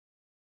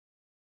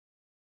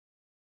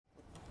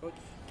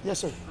Yes,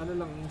 sir. Ano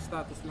lang yung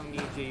status lang ni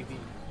JV?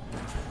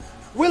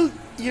 Well,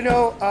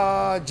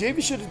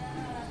 JV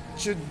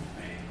should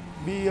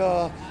be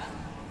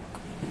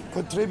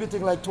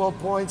contributing like 12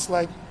 points,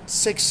 like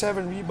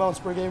 6-7 rebounds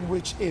per game.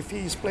 Which, if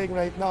he's playing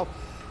right now,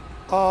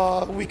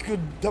 we could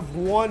have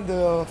won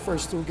the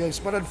first 2 games.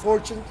 But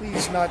unfortunately,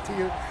 he's not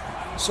here.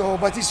 So,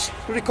 but he's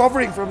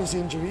recovering from his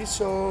injury.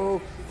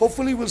 So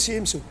hopefully, we'll see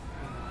him soon.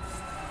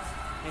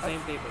 May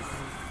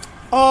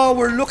timetable.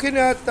 We're looking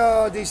at.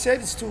 They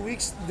said it's 2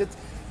 weeks.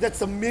 That's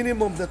the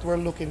minimum that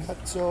we're looking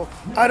at. So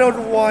I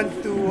don't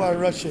want to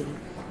rush him,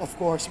 of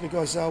course,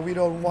 because we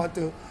don't want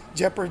to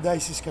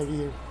jeopardize his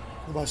career.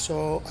 Diba?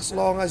 So as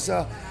long as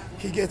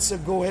he gets a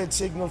go-ahead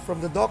signal from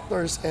the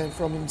doctors and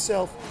from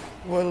himself,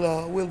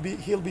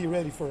 he'll be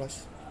ready for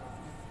us.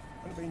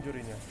 Ano ba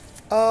injury niya?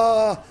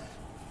 Uh,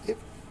 if,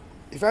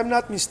 if I'm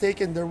not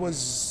mistaken, there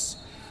was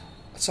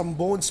some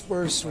bone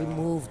spurs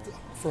removed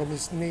from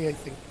his knee, I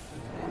think.